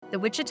The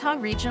Wichita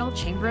Regional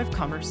Chamber of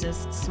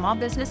Commerce's small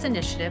business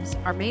initiatives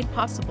are made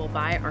possible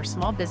by our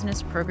small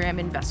business program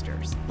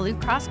investors, Blue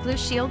Cross Blue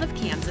Shield of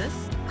Kansas,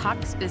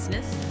 Cox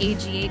Business,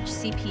 AGH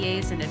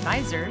CPAs and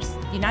Advisors,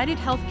 United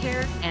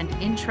Healthcare, and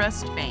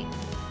Intrust Bank.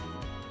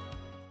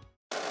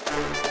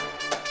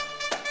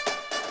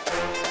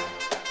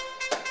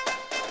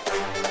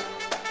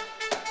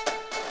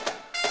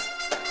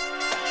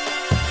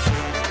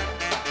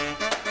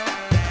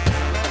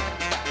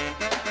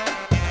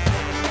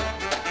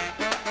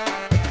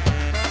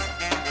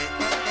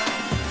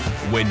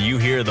 When you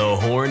hear the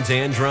horns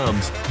and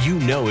drums, you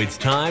know it's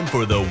time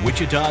for the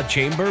Wichita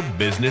Chamber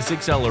Business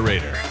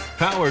Accelerator,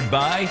 powered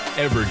by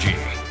Evergy.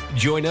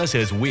 Join us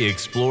as we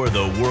explore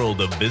the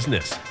world of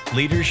business,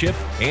 leadership,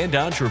 and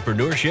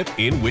entrepreneurship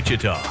in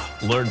Wichita.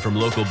 Learn from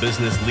local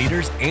business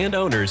leaders and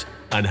owners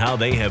on how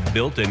they have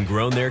built and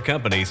grown their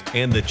companies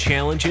and the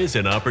challenges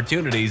and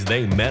opportunities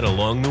they met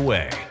along the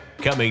way.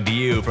 Coming to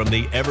you from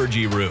the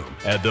Evergy Room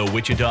at the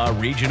Wichita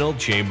Regional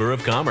Chamber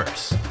of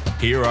Commerce.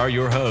 Here are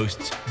your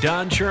hosts,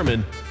 Don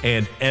Sherman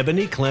and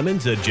Ebony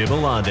Clemens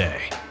Ajibalade.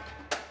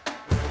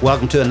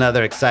 Welcome to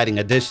another exciting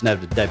edition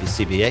of the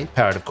WCBA,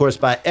 powered, of course,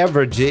 by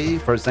Evergy.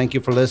 First, thank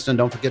you for listening.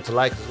 Don't forget to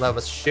like us, love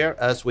us,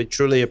 share us. We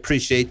truly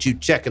appreciate you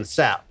checking us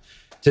out.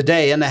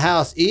 Today in the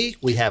house,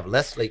 we have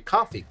Leslie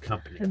Coffee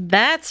Company.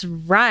 That's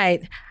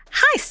right.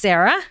 Hi,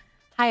 Sarah.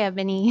 Hi,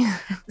 Ebony.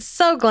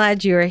 So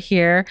glad you are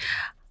here.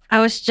 I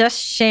was just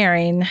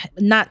sharing,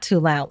 not too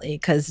loudly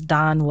because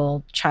Don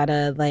will try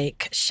to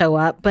show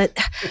up, but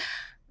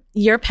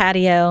your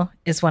patio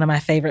is one of my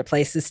favorite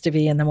places to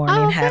be in the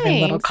morning, having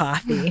a little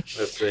coffee.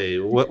 Let's see.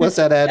 What's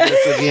that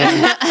address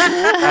again?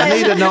 I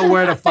need to know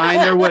where to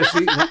find her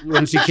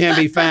when she can't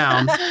be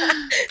found.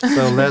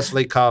 So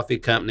Leslie Coffee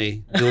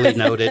Company, duly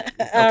noted.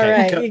 Okay, all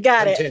right, you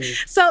got continue.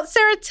 it. So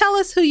Sarah, tell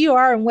us who you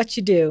are and what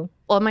you do.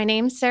 Well, my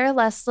name's Sarah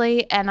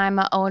Leslie, and I'm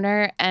an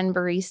owner and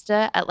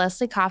barista at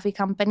Leslie Coffee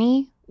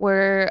Company.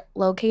 We're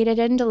located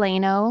in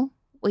Delano.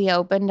 We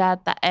opened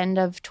at the end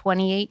of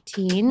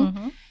 2018.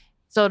 Mm-hmm.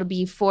 So it'll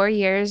be 4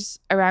 years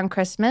around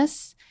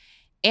Christmas.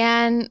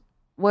 And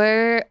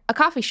we're a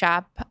coffee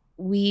shop.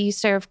 We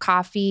serve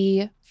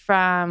coffee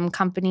from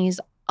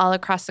companies all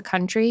across the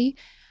country.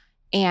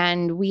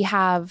 And we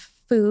have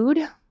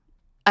food,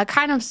 a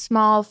kind of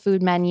small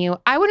food menu.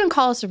 I wouldn't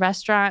call us a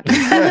restaurant.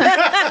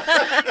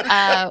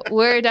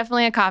 We're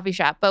definitely a coffee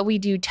shop, but we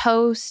do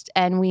toast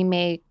and we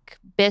make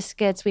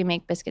biscuits. We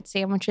make biscuit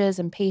sandwiches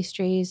and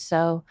pastries.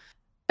 But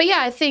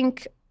yeah, I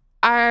think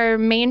our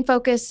main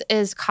focus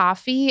is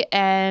coffee.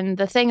 And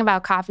the thing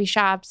about coffee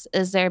shops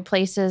is they're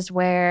places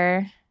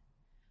where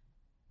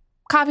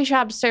coffee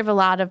shops serve a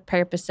lot of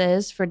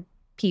purposes for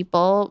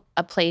people.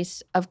 A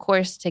place, of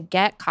course, to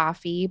get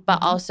coffee, but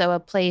also a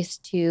place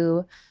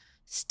to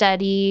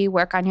study,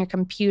 work on your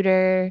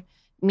computer,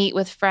 meet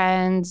with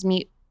friends,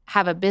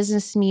 have a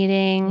business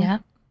meeting,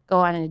 go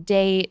on a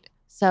date.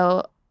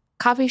 So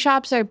coffee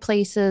shops are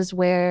places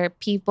where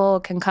people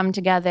can come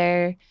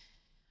together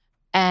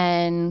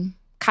and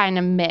kind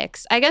of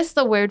mix. I guess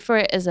the word for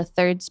it is a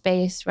third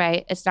space,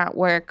 right? It's not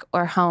work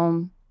or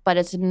home, but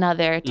it's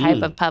another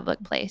type of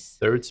public place.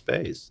 Third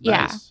space. Nice.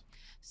 Yeah.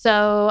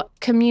 So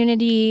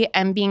community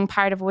and being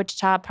part of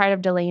Wichita, part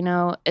of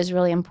Delano is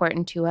really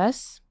important to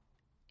us.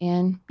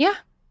 And yeah.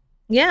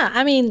 Yeah,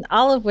 I mean,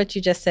 all of what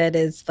you just said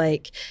is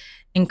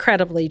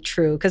incredibly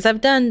true because I've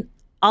done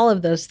all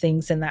of those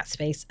things in that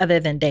space other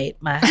than date.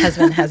 My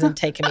husband hasn't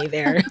taken me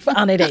there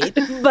on a date,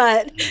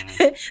 but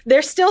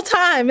there's still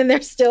time and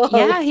there's still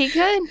hope. Yeah, he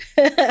could.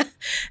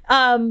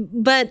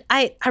 But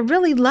I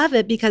really love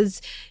it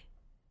because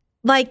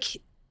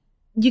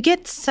you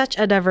get such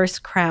a diverse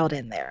crowd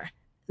in there,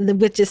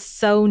 which is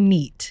so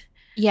neat.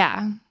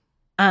 Yeah.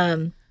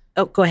 Oh,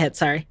 go ahead.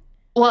 Sorry.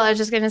 Well, I was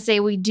just going to say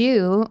we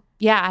do.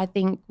 Yeah, I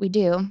think we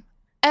do.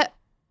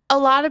 A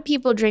lot of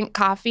people drink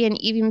coffee, and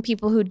even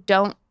people who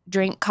don't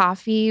drink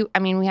coffee. I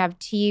mean, we have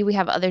tea, we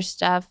have other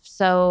stuff.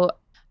 So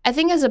I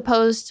think as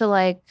opposed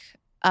to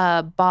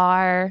a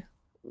bar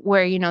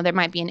where, there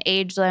might be an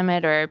age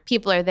limit or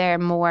people are there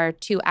more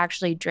to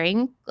actually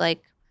drink,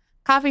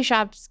 coffee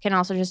shops can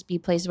also just be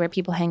places where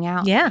people hang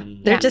out. Yeah,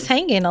 they're just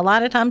hanging. A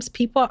lot of times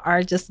people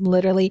are just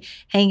literally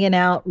hanging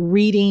out,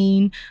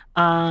 reading,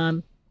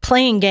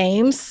 playing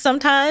games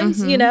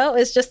sometimes,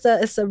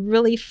 it's a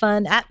really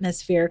fun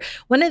atmosphere.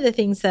 One of the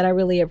things that I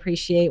really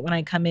appreciate when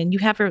I come in, you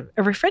have a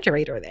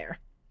refrigerator there.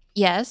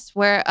 Yes,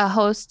 we're a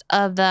host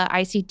of the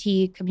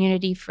ICT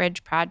Community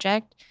Fridge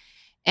Project.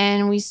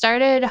 And we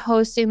started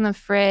hosting the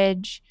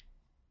fridge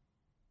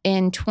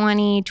in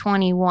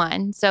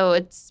 2021. So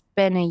it's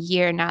been a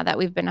year now that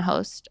we've been a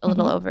host, a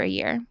little over a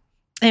year.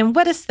 And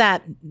what does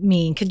that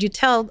mean? Could you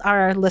tell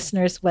our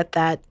listeners what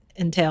that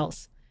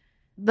entails?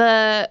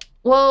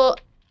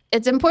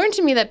 It's important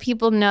to me that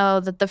people know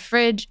that the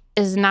fridge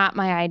is not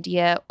my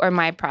idea or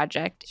my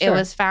project. Sure. It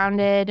was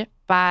founded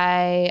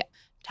by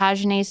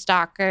Tajane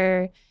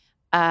Stalker,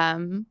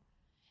 and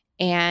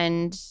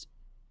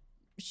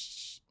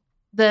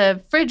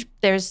the fridge,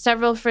 there's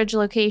several fridge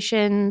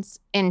locations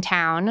in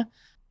town.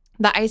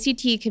 The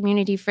ICT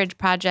Community Fridge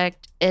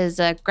Project is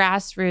a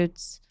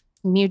grassroots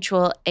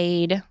mutual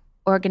aid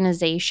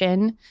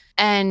organization,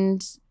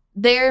 and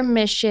their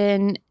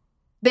mission,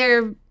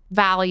 their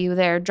value,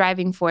 their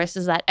driving force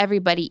is that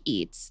everybody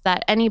eats,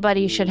 that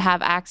anybody should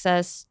have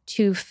access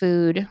to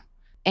food.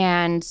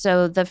 And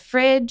so the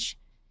fridge,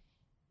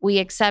 we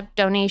accept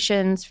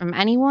donations from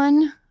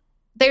anyone.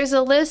 There's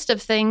a list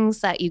of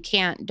things that you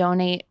can't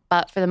donate,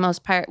 but for the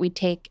most part, we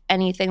take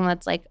anything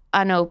that's like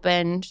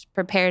unopened,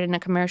 prepared in a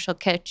commercial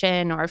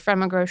kitchen or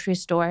from a grocery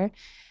store.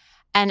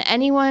 And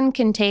anyone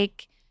can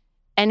take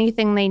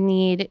anything they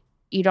need.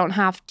 You don't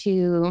have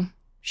to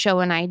show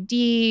an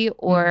ID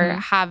or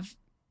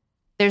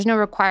there's no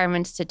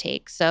requirements to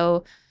take.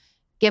 So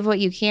give what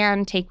you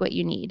can, take what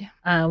you need.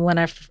 When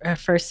I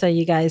first saw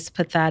you guys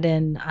put that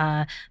in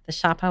the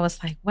shop, I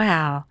was like,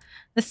 wow,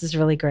 this is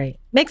really great.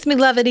 Makes me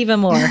love it even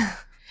more.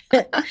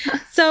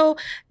 So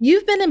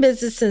you've been in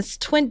business since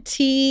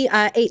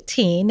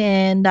 2018.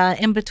 And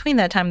in between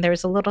that time, there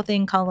was a little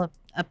thing called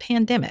a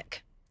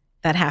pandemic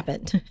that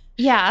happened.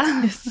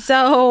 Yeah.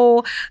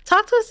 So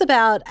talk to us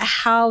about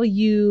how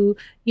you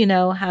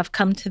have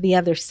come to the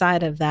other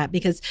side of that,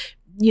 because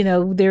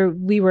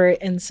we were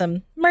in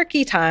some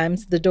murky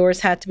times. The doors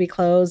had to be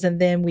closed,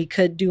 and then we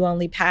could do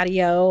only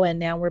patio, and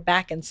now we're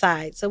back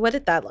inside. So what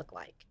did that look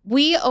like?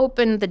 We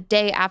opened the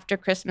day after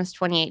Christmas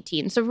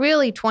 2018. So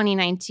really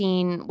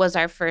 2019 was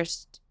our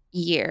first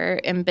year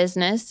in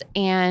business,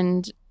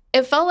 and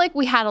it felt like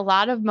we had a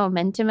lot of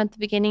momentum at the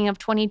beginning of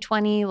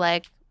 2020.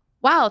 Like,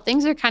 wow,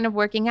 things are kind of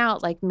working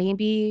out. Like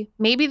maybe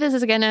this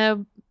is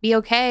gonna be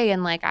okay,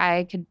 and like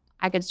I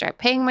could start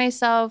paying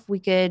myself.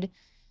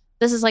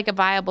 This is like a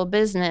viable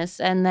business.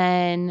 And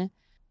then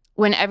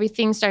when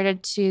everything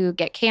started to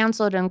get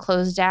canceled and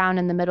closed down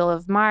in the middle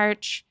of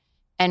March,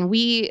 and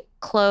we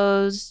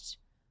closed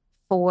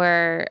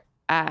for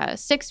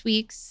 6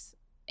 weeks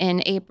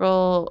in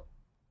April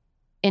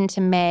into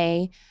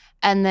May.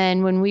 And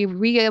then when we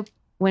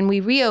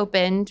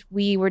reopened,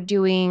 we were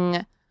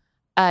doing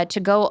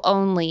to-go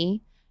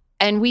only.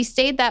 And we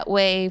stayed that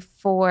way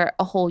for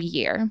a whole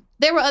year.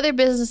 There were other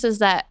businesses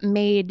that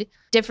made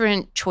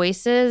different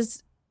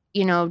choices,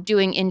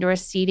 doing indoor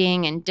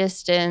seating and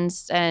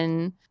distance.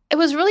 And it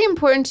was really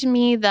important to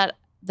me that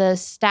the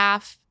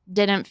staff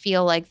didn't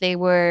feel like they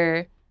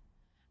were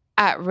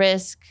at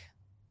risk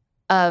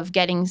of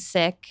getting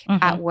sick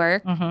at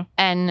work.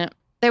 And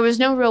there was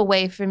no real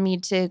way for me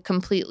to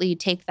completely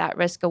take that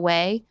risk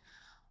away.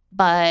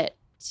 But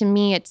to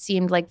me, it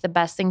seemed like the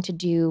best thing to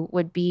do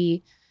would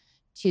be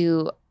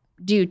to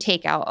do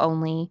takeout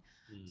only.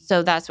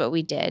 So that's what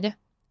we did.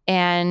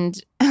 And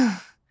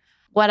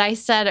what I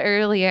said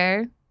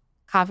earlier,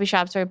 coffee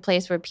shops are a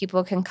place where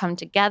people can come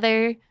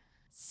together,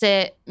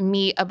 sit,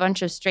 meet a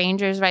bunch of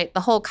strangers, right? The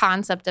whole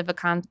concept of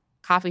a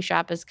coffee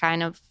shop is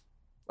kind of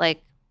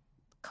like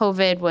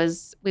COVID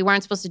we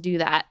weren't supposed to do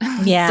that.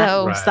 Yeah,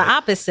 so it's the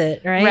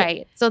opposite, right?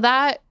 Right. So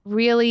that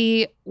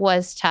really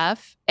was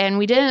tough. And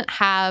we didn't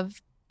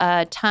have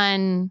a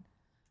ton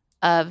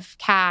of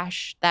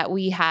cash that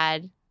we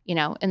had,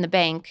 in the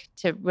bank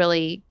to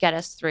really get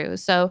us through.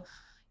 So,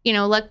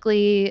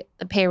 luckily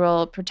the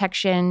payroll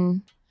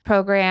protection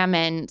program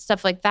and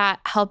stuff like that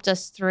helped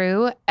us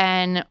through,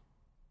 and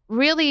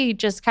really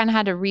just kind of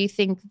had to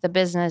rethink the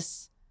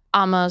business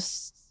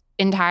almost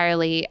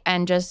entirely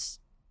and just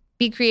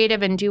be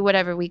creative and do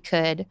whatever we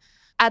could.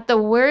 At the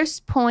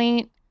worst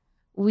point,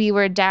 we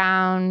were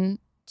down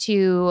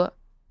to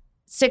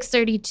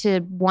 6:30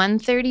 to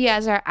 1:30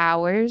 as our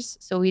hours.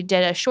 So we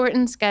did a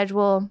shortened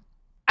schedule.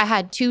 I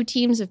had 2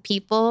 teams of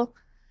people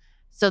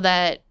so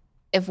that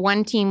if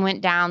one team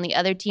went down, the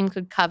other team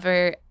could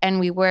cover. And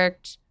we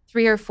worked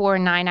 3 or 4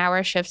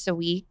 9-hour shifts a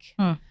week.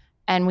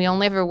 And we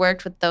only ever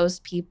worked with those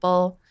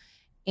people.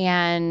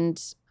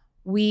 And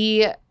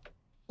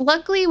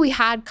luckily we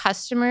had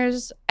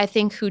customers, I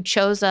think, who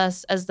chose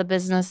us as the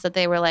business that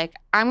they were like,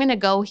 I'm going to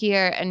go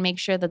here and make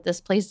sure that this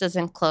place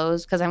doesn't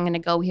close because I'm going to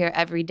go here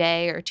every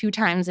day or 2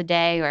 times a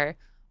day or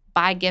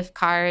buy gift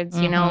cards,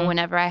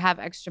 whenever I have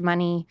extra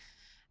money.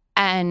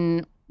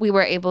 And we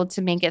were able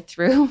to make it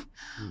through.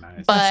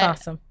 Nice. But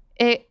That's awesome.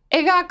 It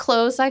got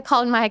close. I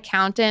called my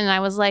accountant and I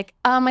was like,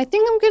 I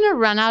think I'm going to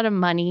run out of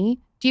money.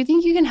 Do you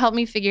think you can help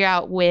me figure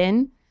out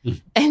when?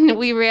 And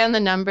we ran the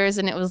numbers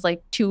and it was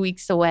like 2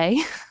 weeks away.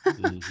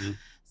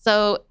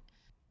 So,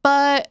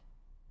 but,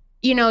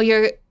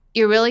 you're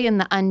really in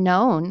the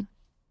unknown.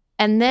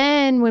 And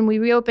then when we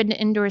reopened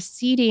indoor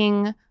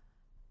seating,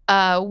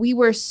 we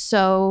were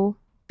so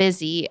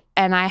busy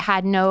and I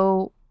had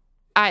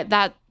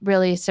that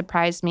really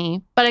surprised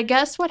me. But I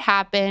guess what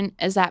happened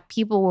is that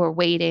people were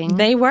waiting.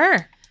 They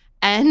were.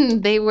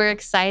 And they were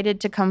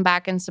excited to come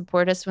back and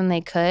support us when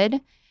they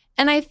could.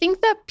 And I think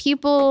that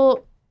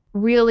people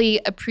really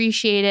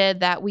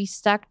appreciated that we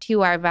stuck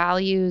to our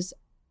values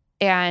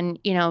and,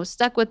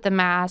 stuck with the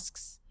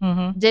masks,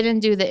 didn't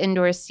do the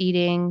indoor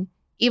seating,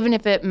 even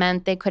if it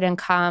meant they couldn't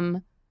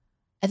come.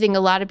 I think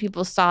a lot of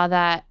people saw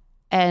that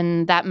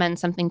and that meant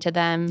something to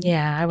them.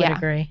 Yeah, I would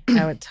agree.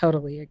 I would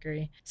totally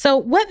agree. So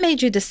what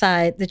made you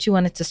decide that you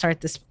wanted to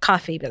start this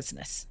coffee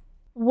business?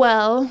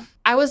 Well,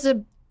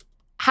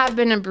 have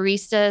been a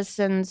barista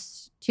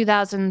since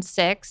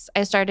 2006.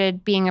 I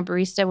started being a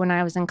barista when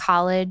I was in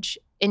college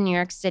in New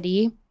York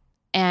City.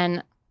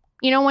 And,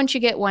 once you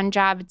get one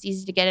job, it's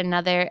easy to get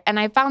another. And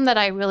I found that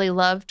I really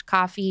loved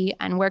coffee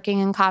and working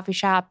in coffee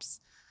shops.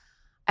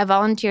 I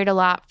volunteered a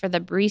lot for the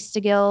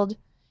Barista Guild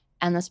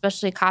and the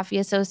Specialty Coffee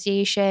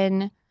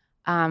Association,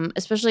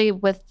 especially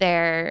with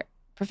their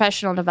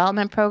professional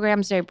development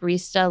programs, their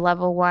barista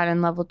level 1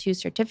 and level 2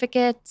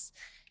 certificates.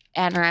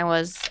 And I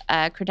was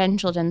a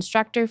credentialed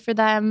instructor for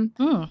them.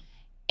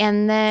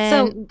 And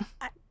then...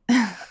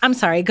 I'm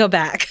sorry, go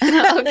back.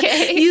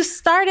 Okay. You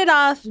started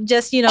off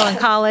just, in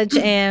college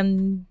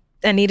and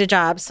I need a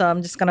job, so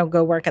I'm just going to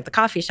go work at the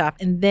coffee shop.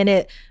 And then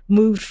it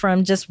moved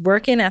from just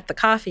working at the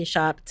coffee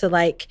shop to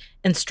like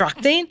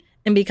instructing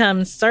and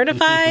become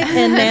certified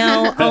and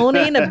now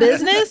owning a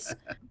business.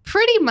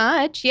 Pretty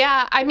much,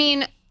 yeah. I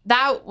mean,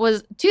 that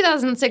was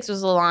 2006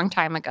 was a long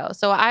time ago.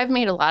 So I've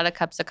made a lot of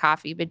cups of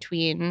coffee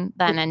between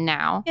then and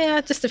now.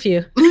 Yeah, just a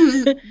few.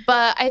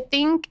 But I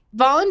think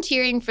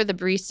volunteering for the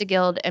Barista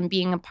Guild and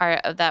being a part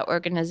of that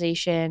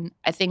organization,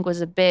 I think was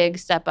a big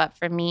step up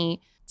for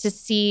me to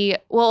see.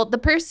 Well, the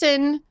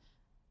person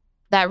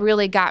that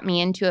really got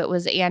me into it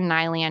was Ann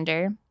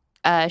Nylander.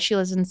 She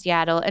lives in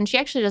Seattle, and she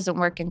actually doesn't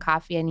work in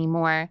coffee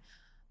anymore.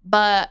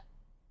 But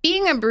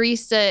being a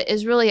barista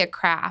is really a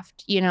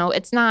craft.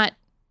 It's not,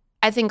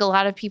 I think a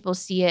lot of people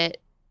see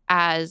it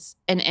as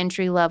an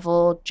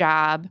entry-level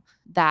job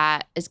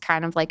that is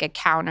kind of like a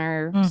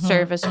counter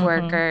service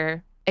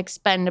worker,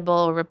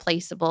 expendable,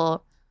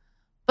 replaceable.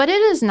 But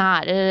it is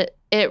not.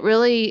 It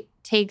really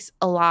takes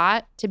a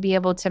lot to be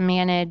able to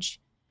manage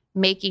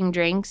making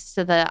drinks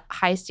to the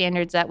high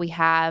standards that we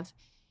have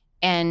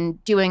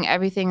and doing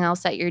everything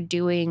else that you're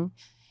doing.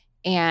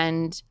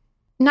 And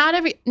not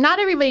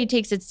everybody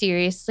takes it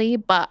seriously,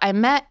 but I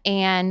met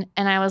Ann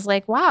and I was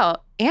like,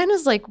 wow, Ann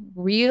is like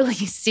really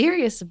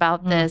serious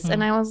about this.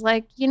 And I was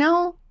like,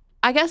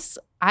 I guess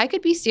I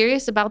could be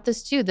serious about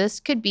this too. This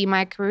could be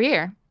my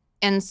career.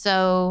 And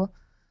so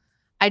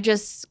I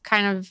just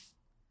kind of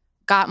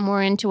got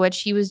more into what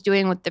she was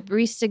doing with the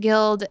Barista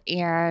Guild,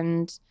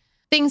 and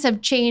things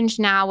have changed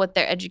now with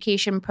their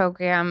education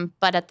program.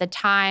 But at the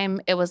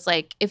time, it was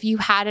like, if you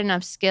had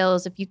enough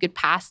skills, if you could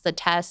pass the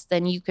test,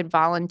 then you could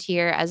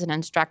volunteer as an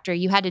instructor.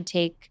 You had to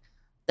take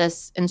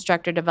this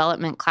instructor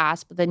development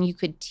class, but then you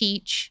could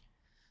teach.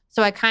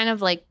 So I kind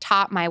of like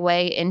taught my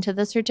way into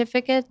the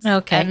certificates.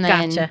 Okay, and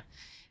then, gotcha.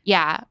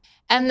 Yeah.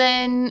 And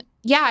then,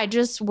 I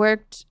just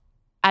worked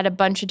at a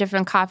bunch of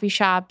different coffee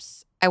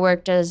shops. I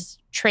worked as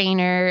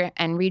trainer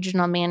and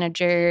regional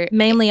manager.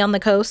 Mainly on the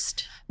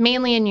coast?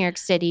 Mainly in New York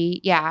City,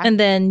 yeah. And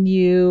then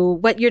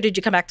what year did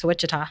you come back to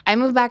Wichita? I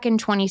moved back in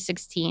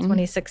 2016.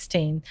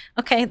 2016.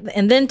 Okay.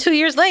 And then 2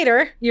 years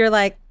later, you're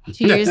like,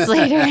 2 years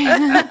later.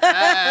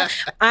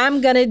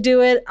 I'm going to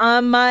do it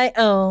on my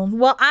own.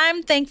 Well,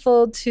 I'm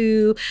thankful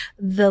to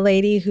the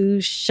lady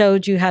who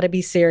showed you how to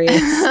be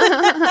serious.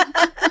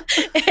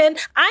 And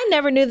I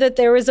never knew that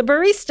there was a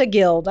barista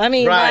guild. I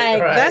mean, Right.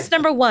 that's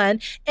number one.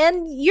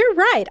 And you're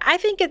right. I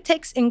think it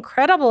takes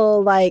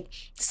incredible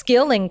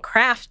skill and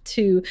craft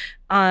to,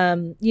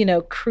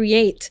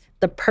 create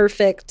the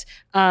perfect,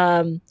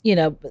 brew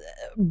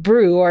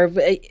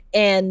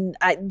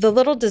the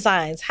little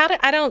designs.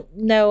 I don't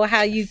know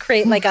how you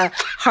create like a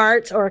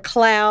heart or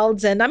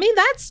clouds. And I mean,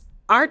 that's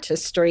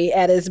artistry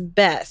at its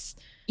best.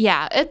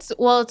 Yeah, it's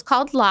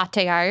called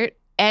latte art.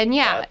 And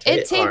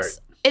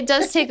it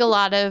does take a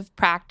lot of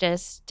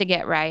practice to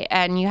get right.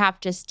 And you have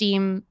to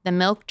steam the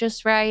milk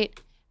just right.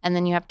 And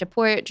then you have to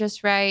pour it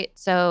just right.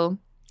 So,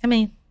 I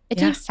mean, it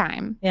takes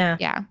time. Yeah.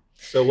 Yeah.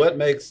 So what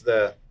makes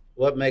the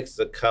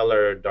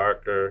color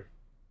darker?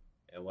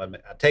 And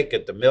I take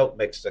it the milk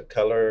makes the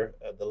color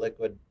of the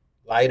liquid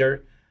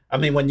lighter. I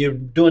mean, when you're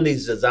doing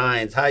these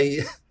designs,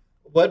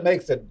 what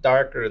makes it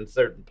darker in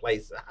certain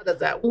places? How does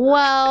that work?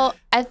 Well,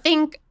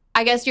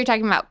 I guess you're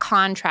talking about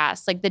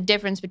contrast, like the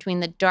difference between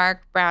the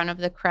dark brown of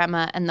the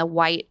crema and the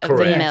white of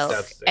Correct. the milk.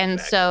 That's And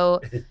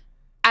exactly. so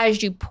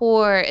as you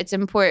pour, it's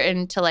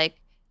important to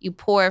you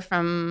pour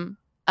from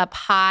up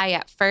high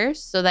at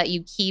first so that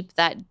you keep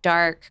that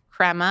dark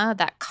crema,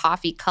 that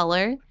coffee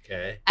color.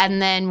 Okay.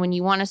 And then when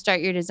you want to start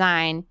your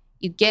design,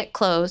 you get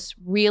close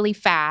really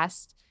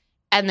fast,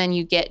 and then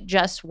you get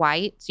just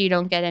white, so you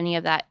don't get any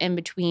of that in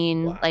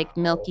between,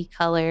 milky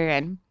color.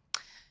 And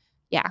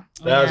yeah.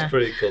 That was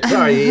pretty cool.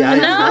 Sorry.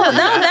 No,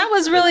 that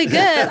was really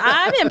good.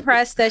 I'm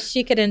impressed that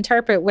she could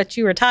interpret what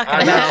you were talking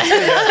I about.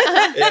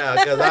 know. Yeah,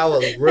 because I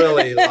was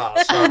really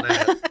lost on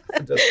that.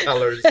 Just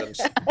colors and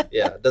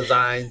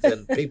designs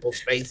and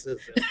people's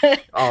faces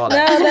and all No,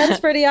 that. that's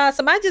pretty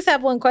awesome. I just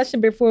have one question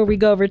before we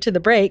go over to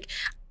the break.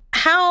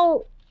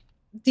 How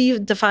do you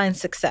define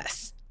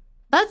success?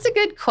 That's a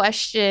good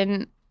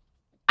question.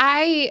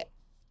 I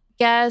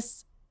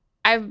guess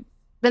I've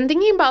been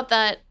thinking about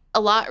that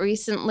a lot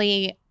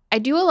recently. I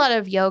do a lot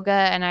of yoga,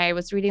 and I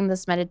was reading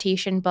this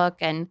meditation book,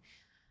 and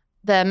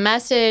the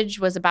message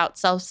was about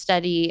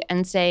self-study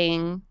and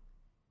saying,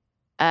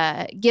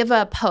 give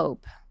up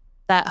hope.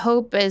 That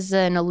hope is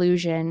an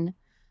illusion.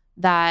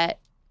 that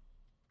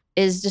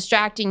is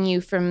distracting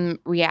you from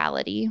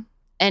reality.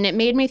 And it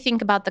made me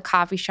think about the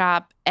coffee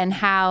shop and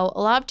how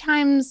a lot of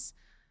times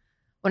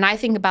when I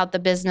think about the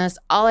business,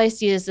 all I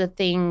see is the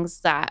things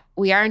that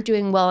we aren't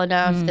doing well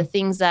enough, the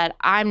things that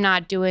I'm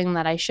not doing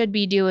that I should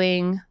be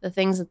doing, the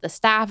things that the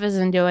staff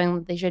isn't doing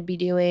that they should be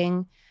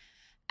doing.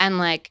 And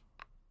like,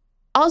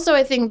 also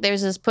I think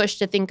there's this push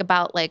to think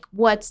about like,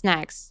 what's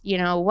next? You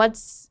know,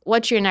 what's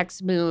your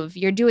next move?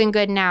 You're doing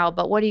good now,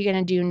 but what are you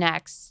going to do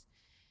next?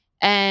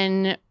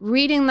 And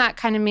reading that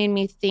kind of made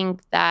me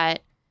think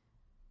that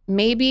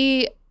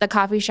maybe the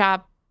coffee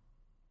shop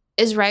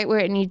is right where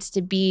it needs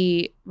to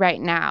be right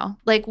now.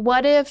 Like,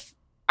 what if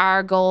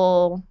our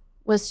goal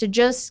was to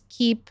just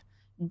keep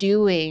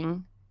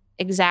doing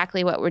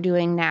exactly what we're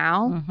doing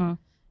now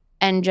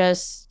and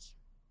just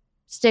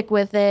stick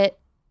with it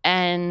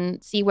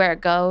and see where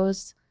it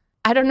goes?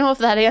 I don't know if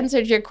that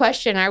answered your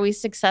question. Are we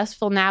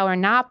successful now or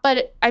not?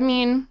 But I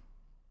mean,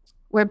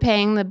 we're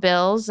paying the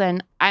bills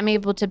and I'm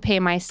able to pay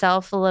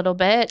myself a little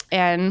bit.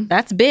 And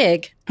that's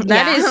big.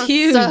 That is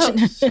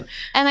huge. So,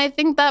 and I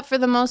think that for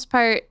the most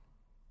part,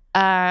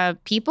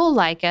 people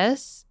like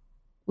us.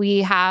 We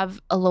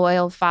have a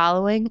loyal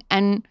following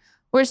and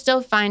we're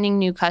still finding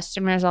new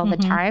customers all the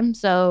time.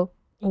 So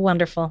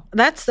wonderful.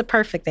 That's the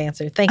perfect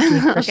answer. Thank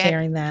you for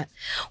sharing that.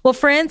 Well,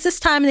 friends, it's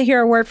time to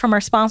hear a word from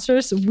our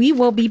sponsors. We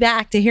will be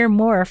back to hear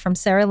more from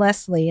Sarah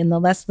Leslie and the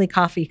Leslie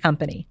Coffee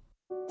Company.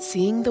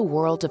 Seeing the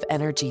world of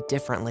energy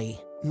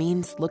differently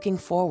means looking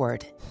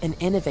forward and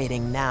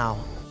innovating now.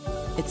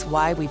 It's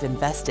why we've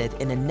invested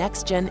in a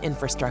next-gen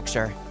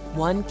infrastructure,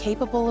 one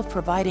capable of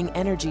providing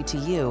energy to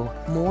you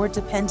more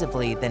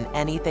dependably than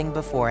anything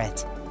before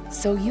it,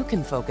 so you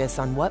can focus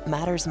on what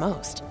matters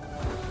most.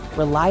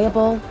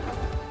 Reliable,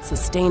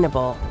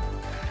 sustainable,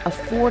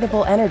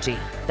 affordable energy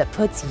that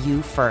puts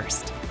you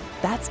first.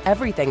 That's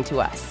everything to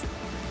us.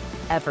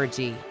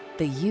 Evergy,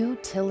 the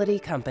utility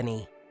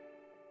company.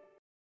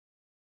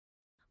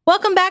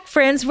 Welcome back,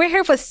 friends. We're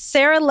here with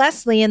Sarah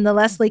Leslie and the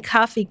Leslie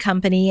Coffee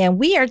Company, and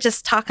we are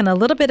just talking a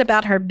little bit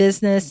about her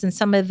business and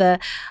some of the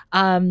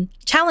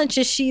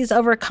challenges she's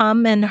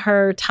overcome in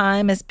her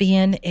time as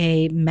being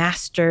a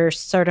master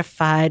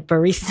certified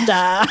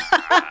barista.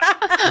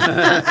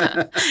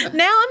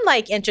 Now I'm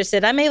like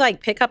interested. I may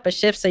like pick up a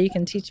shift so you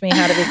can teach me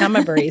how to become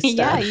a barista.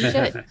 Yeah, you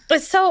should.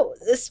 But so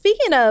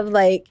speaking of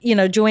like, you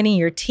know, joining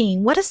your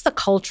team, what is the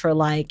culture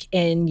like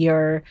in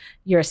your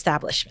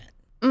establishment?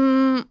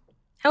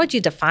 How would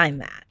you define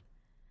that?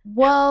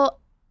 Well,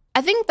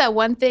 I think that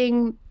one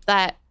thing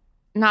that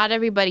not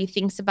everybody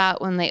thinks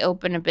about when they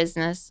open a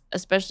business,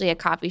 especially a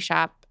coffee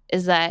shop,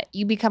 is that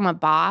you become a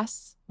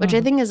boss, which I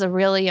think is a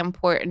really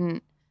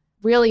important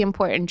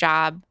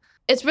job.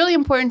 It's really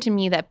important to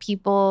me that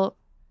people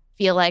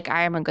feel like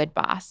I am a good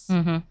boss,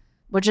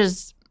 which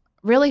is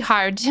really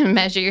hard to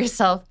measure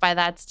yourself by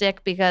that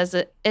stick because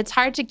it's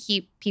hard to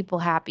keep people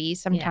happy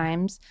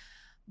sometimes. Yeah.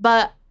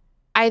 But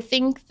I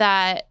think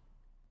that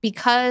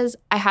because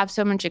I have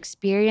so much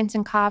experience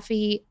in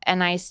coffee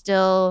and I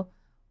still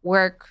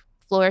work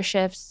floor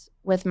shifts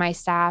with my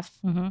staff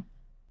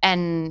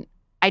and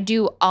I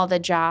do all the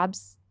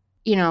jobs,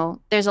 you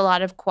know, there's a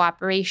lot of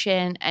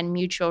cooperation and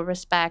mutual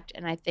respect.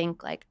 And I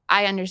think like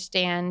I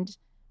understand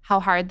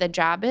how hard the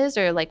job is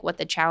or like what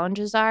the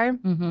challenges are.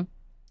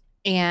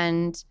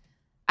 And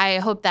I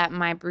hope that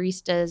my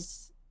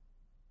baristas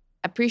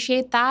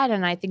appreciate that.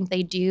 And I think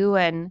they do.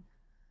 And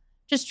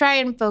just try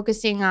and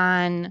focusing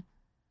on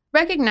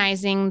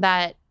recognizing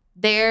that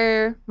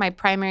they're my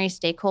primary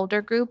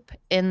stakeholder group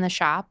in the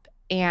shop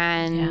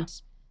and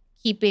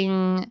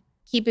keeping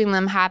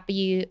them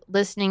happy,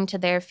 listening to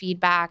their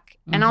feedback,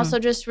 and also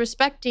just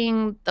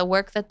respecting the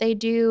work that they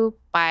do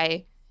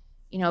by,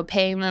 you know,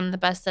 paying them the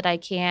best that I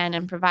can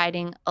and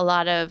providing a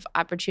lot of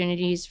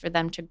opportunities for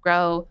them to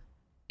grow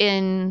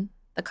in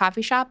the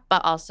coffee shop,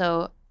 but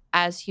also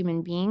as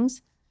human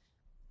beings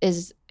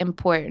is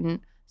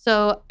important.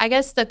 So I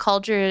guess the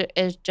culture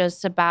is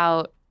just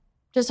about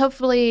just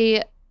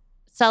hopefully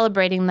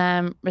celebrating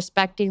them,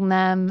 respecting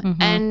them,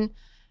 and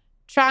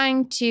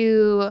trying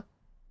to,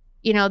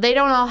 you know, they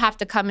don't all have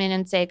to come in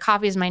and say,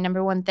 coffee is my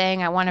number one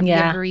thing. I want to be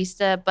a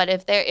barista. But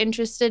if they're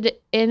interested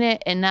in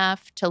it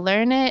enough to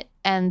learn it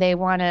and they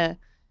want to,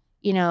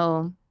 you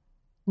know,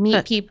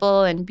 meet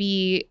people and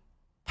be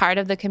part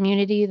of the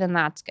community, then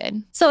that's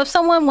good. So if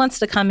someone wants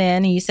to come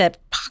in and you said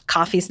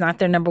coffee's not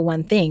their number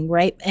one thing,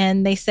 right?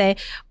 And they say,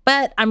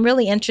 but I'm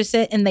really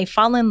interested, and they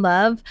fall in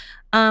love,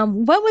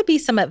 what would be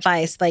some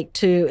advice like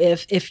to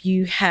if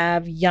you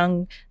have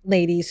young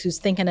ladies who's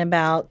thinking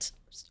about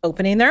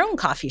opening their own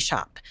coffee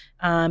shop,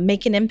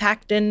 make an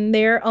impact in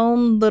their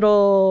own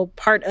little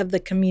part of the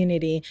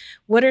community?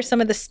 What are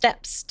some of the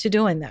steps to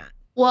doing that?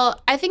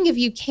 Well, I think if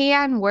you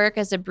can work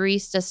as a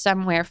barista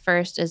somewhere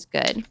first is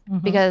good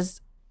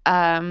because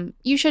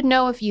you should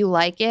know if you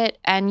like it,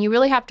 and you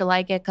really have to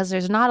like it because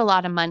there's not a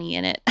lot of money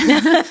in it.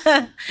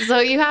 So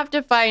you have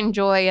to find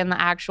joy in the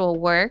actual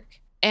work.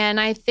 And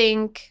I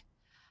think,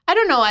 I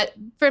don't know,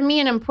 for me,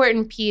 an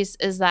important piece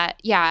is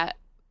that,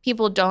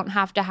 people don't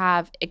have to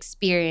have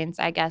experience,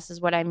 I guess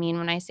is what I mean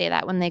when I say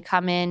that. When they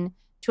come in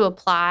to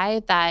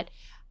apply, that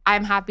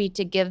I'm happy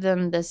to give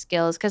them the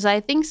skills. Because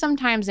I think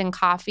sometimes in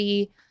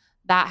coffee,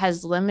 that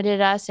has limited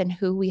us in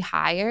who we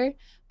hire,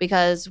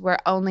 because we're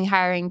only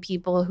hiring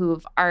people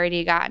who've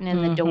already gotten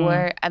in the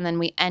door. And then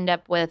we end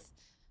up with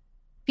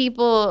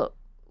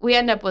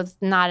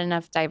not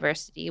enough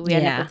diversity. We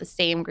end up with the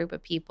same group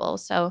of people.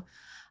 So,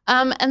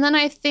 and then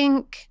I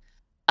think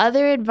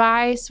other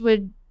advice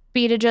would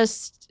be to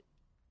just,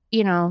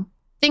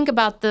 think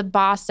about the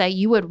boss that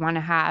you would want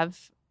to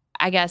have,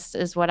 I guess,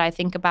 is what I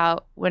think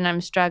about when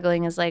I'm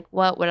struggling, is like,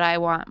 what would I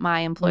want my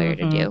employer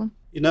to do?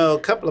 A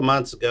couple of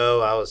months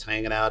ago, I was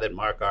hanging out at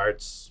Mark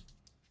Arts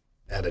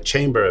at a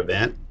chamber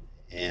event,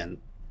 and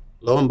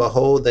lo and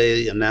behold,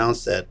 they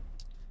announced that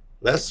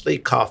Leslie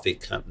Coffee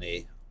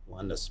Company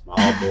won the Small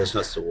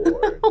Business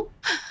Award.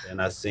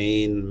 And I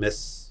seen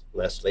Miss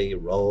Leslie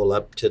roll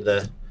up to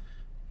the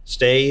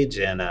stage,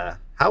 and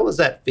how was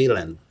that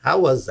feeling? How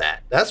was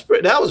that?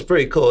 That was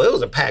pretty cool. It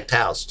was a packed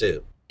house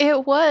too.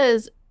 It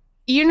was.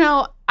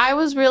 I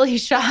was really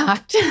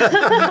shocked.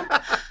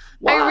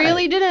 I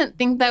really didn't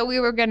think that we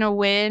were going to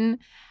win.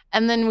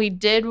 And then we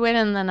did win.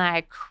 And then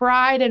I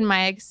cried in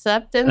my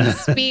acceptance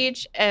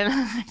speech. And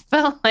I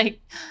felt like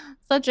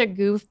such a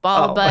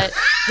goofball. But,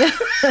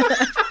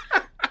 I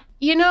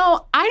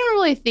don't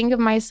really think of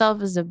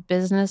myself as a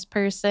business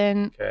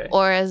person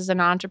or as an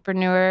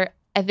entrepreneur.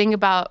 I think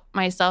about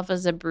myself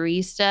as a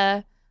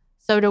barista.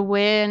 So to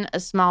win a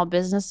small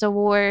business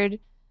award,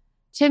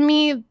 to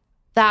me,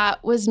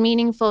 that was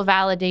meaningful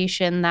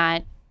validation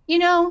that,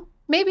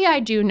 maybe I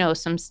do know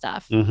some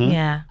stuff.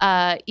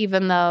 Yeah.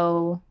 Even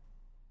though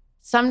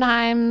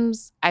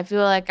sometimes I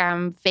feel like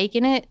I'm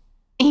faking it,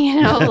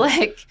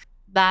 like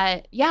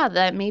that. Yeah,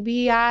 that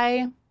maybe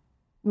I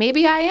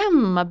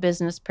am a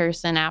business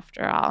person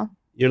after all.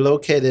 You're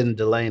located in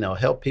Delano.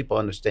 Help people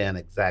understand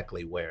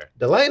exactly where.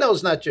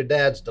 Delano's not your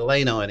dad's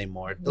Delano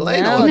anymore.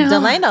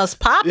 Delano's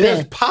popping.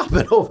 It's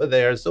popping over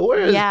there. So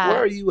where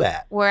are you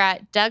at? We're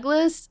at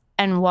Douglas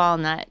and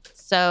Walnut.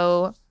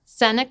 So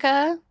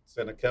Seneca,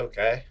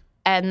 okay.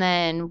 And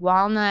then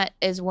Walnut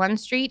is one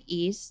street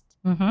east.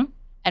 Mm-hmm.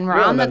 And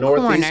we're on the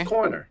northeast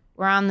corner.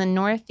 We're on the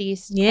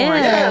northeast corner.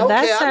 Yeah,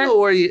 okay, I know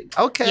where you...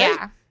 Okay.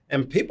 Yeah.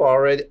 And people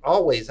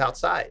always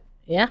outside.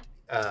 Yeah.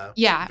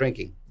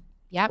 Drinking.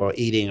 Yep. Or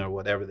eating or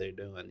whatever they're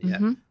doing.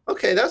 Yeah.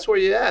 Okay, that's where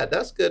you're at.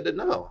 That's good to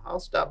know. I'll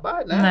stop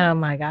by now. Oh,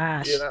 my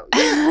gosh.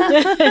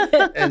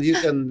 And you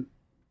can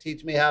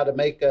teach me how to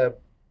make a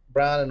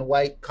brown and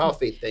white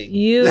coffee thing.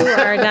 You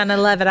are going to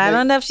love it. I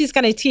don't know if she's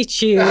going to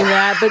teach you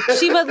that, but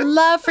she would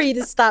love for you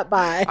to stop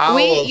by.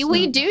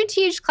 We do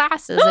teach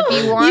classes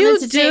if you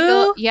wanted to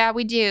take yeah,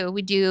 we do.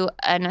 We do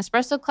an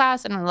espresso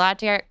class and a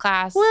latte art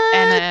class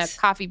and a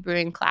coffee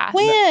brewing class.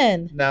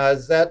 When? Now,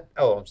 is that...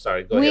 Oh, I'm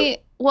sorry. Go ahead.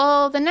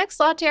 Well, the next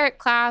latte art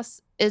class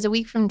is a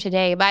week from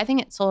today, but I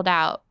think it's sold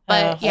out.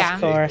 But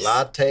Of course.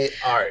 Latte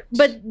art.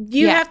 But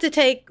you have to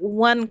take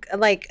one,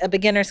 like a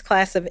beginner's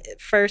class of it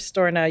first,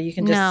 or no? You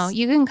can just... No,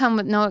 you can come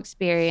with no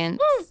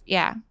experience.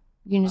 Yeah.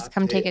 You can just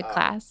come take a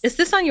class. Is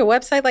this on your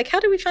website? Like,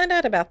 how do we find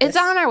out about this? It's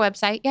on our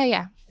website.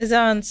 Yeah. Is it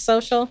on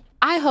social?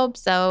 I hope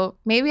so.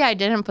 Maybe I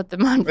didn't put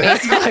them on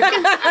Facebook.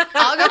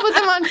 I'll go put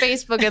them on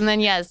Facebook, and then,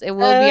 yes, it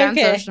will be on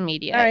social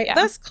media. All right. Yeah.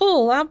 That's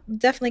cool. I'm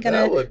definitely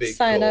going to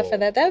sign up for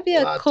that. That would be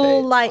a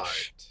cool, like,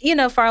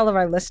 for all of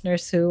our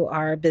listeners who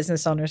are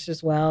business owners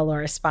as well,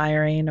 or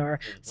aspiring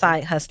or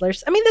side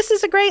hustlers. I mean, this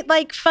is a great,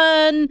 like,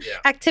 fun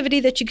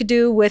activity that you could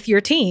do with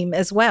your team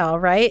as well,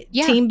 right?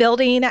 Yeah. Team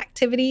building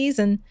activities.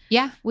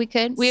 Yeah, we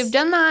could. We've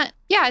done that.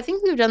 Yeah, I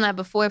think we've done that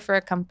before for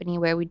a company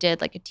where we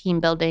did, like, a team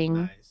building.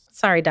 Nice.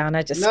 Sorry,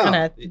 Donna,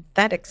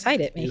 that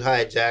excited me. You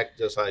hijacked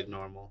just like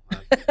normal.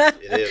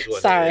 It is what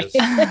Sorry.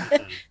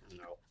 it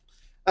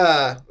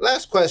is.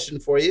 Last question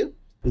for you.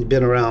 You've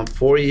been around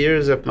 4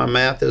 years, if my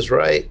math is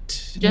right.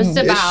 Just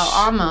about,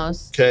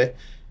 almost. Okay.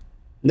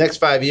 Next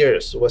 5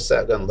 years, what's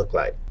that going to look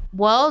like?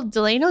 Well,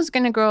 Delano's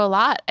going to grow a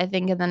lot, I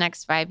think, in the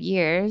next 5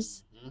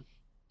 years.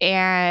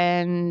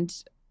 And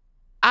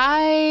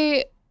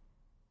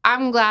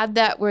I'm glad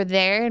that we're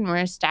there and we're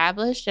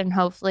established, and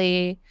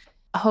hopefully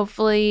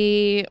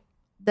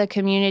the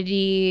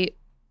community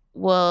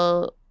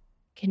will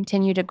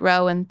continue to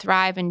grow and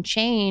thrive and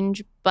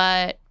change.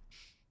 But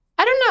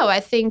I don't know. I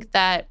think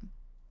that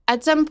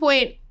at some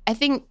point, I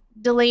think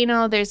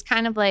Delano, there's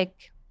kind of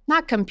like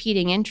not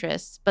competing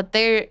interests, but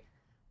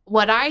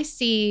what I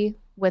see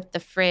with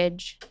the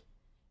fridge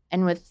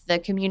and with the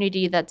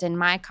community that's in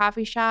my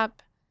coffee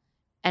shop,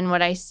 and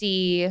what I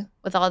see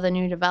with all the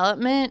new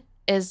development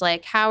is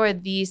like, how are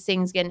these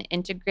things going to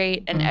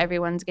integrate and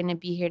everyone's going to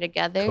be here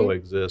together?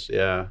 Coexist,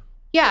 yeah.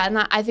 Yeah, and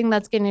I think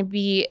that's going to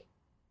be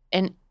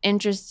an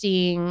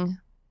interesting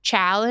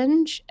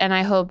challenge, and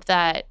I hope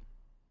that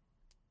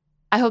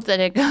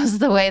it goes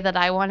the way that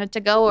I want it to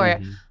go,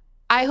 or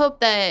I hope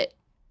that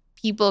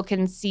people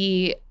can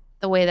see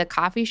the way the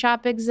coffee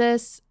shop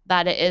exists,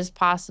 that it is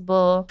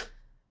possible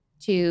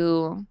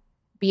to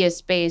be a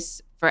space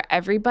for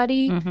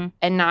everybody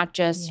and not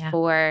just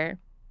for,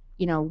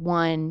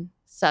 one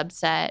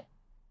subset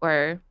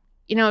or,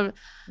 you know,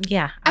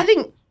 Yeah.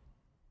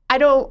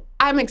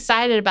 I'm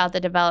excited about the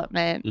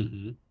development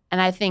Mm-hmm.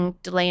 and I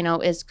think Delano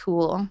is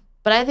cool,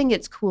 but I think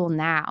it's cool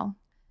now.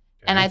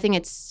 And Okay. I think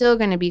it's still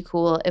going to be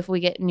cool if we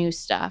get new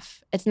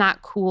stuff. It's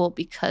not cool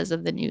because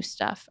of the new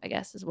stuff, I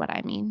guess is what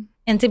I mean.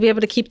 And to be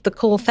able to keep the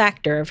cool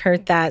factor. I've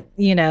heard that,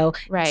 you know.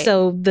 Right.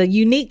 So the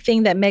unique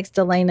thing that makes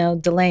Delano,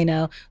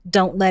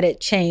 don't let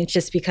it change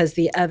just because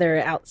the other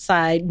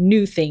outside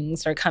new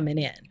things are coming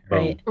in,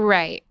 right?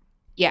 Right.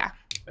 Yeah.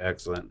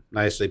 Excellent.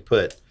 Nicely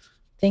put.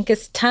 Think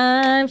it's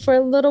time for a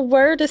little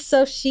word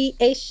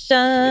association.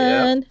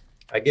 Yep.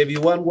 I give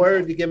you one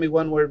word, you give me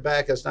one word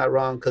back. It's not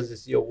wrong because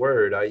it's your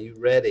word. Are you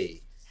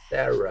ready,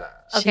 Sarah?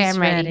 Okay, She's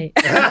I'm ready.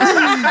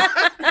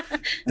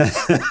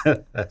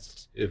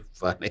 That's too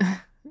funny.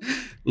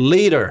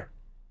 Leader.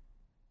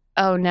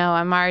 Oh no,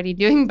 I'm already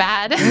doing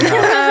bad.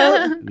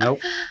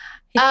 Nope.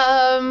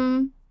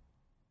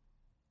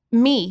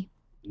 Me.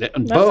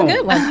 That's Boom. a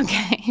good one.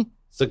 Okay.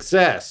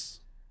 Success.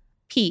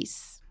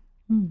 Peace.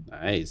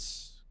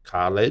 Nice.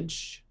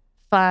 College.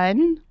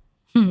 Fun.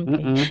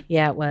 Mm-mm.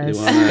 Yeah, it was.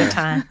 You wanna- Good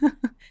time.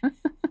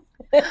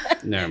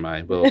 Never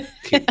mind. We'll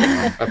keep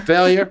going. A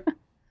failure.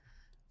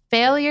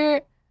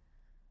 Failure.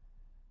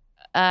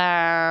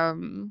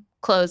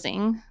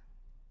 Closing.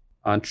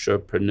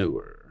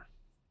 Entrepreneur.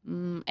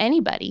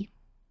 Anybody.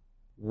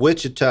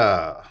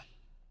 Wichita.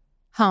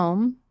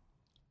 Home.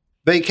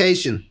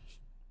 Vacation.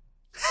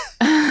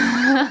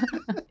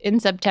 In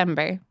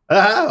September.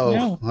 Oh,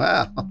 No.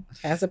 wow.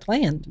 Has it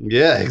planned.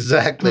 Yeah,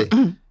 exactly.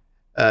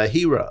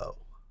 Hero.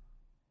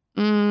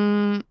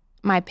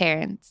 My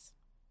parents.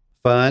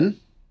 Fun.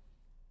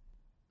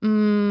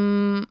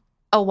 A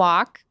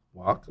walk.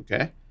 Walk.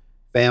 Okay.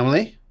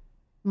 Family.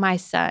 My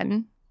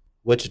son.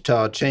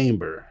 Wichita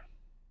Chamber.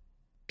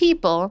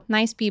 People.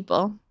 Nice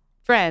people.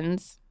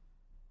 Friends.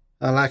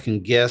 Well, I can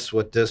guess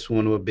what this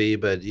one would be,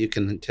 but you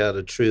can tell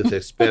the truth,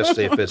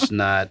 especially if it's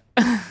not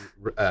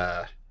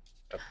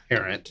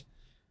apparent.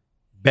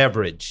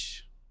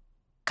 Beverage.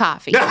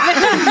 Coffee.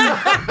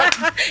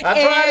 I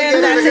tried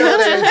to get her to go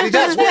there. She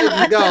just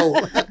wanted to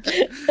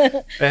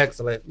go.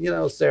 Excellent. You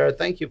know, Sarah,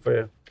 thank you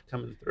for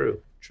coming through.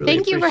 Truly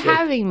Thank you for appreciate it.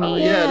 having me. Oh,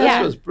 yeah, Yeah.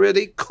 this was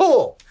pretty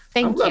cool.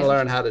 Thank I'm going to you.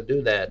 learn how to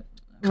do that.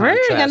 We're going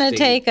to contrasting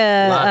take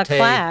a latte-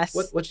 class.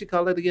 What you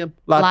call it again?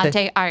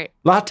 Latte art.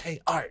 Latte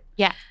art.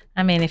 Yeah.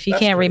 I mean, if you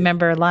That's can't great.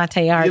 remember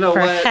latte art, You know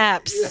what?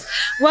 perhaps. Yeah.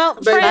 Well,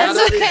 Baby, friends,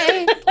 I don't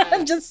okay.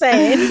 I'm just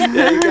saying.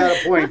 Yeah, you got a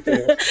point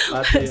there.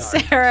 Latte art.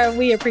 Sarah,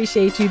 we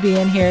appreciate you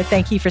being here.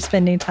 Thank you for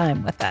spending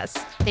time with us.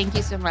 Thank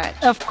you so much.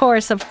 Of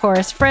course, of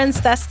course. Friends,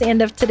 that's the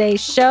end of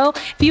today's show.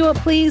 If you would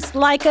please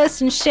like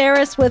us and share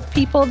us with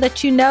people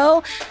that you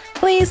know,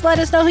 please let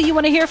us know who you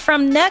want to hear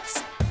from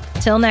next.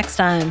 Till next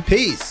time.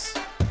 Peace.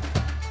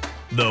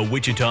 The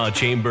Wichita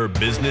Chamber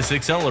Business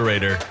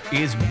Accelerator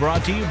is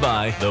brought to you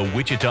by the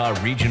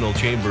Wichita Regional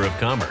Chamber of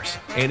Commerce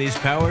and is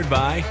powered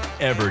by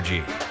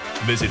Evergy.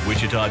 Visit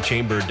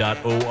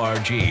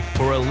wichitachamber.org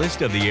for a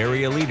list of the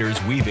area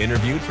leaders we've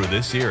interviewed for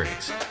this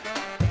series.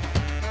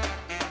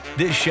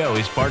 This show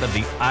is part of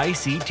the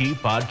ICT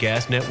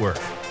Podcast Network.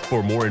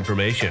 For more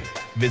information,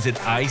 visit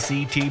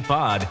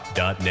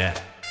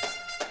ictpod.net.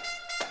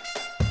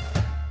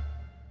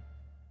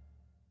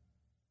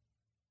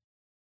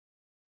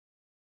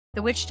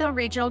 The Wichita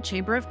Regional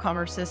Chamber of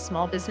Commerce's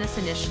small business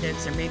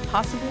initiatives are made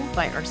possible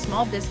by our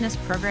small business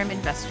program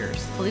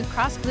investors, Blue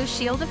Cross Blue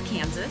Shield of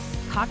Kansas,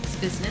 Cox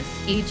Business,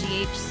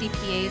 AGH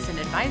CPAs and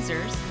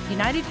Advisors,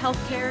 United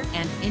Healthcare,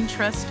 and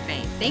Intrust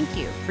Bank. Thank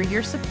you for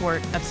your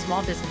support of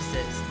small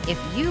businesses. If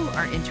you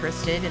are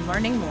interested in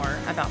learning more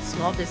about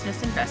small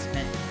business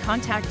investment,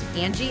 contact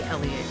Angie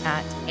Elliott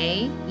at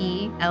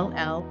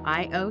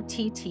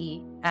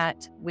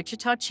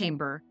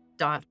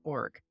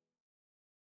AELLIOTT@wichitachamber.org.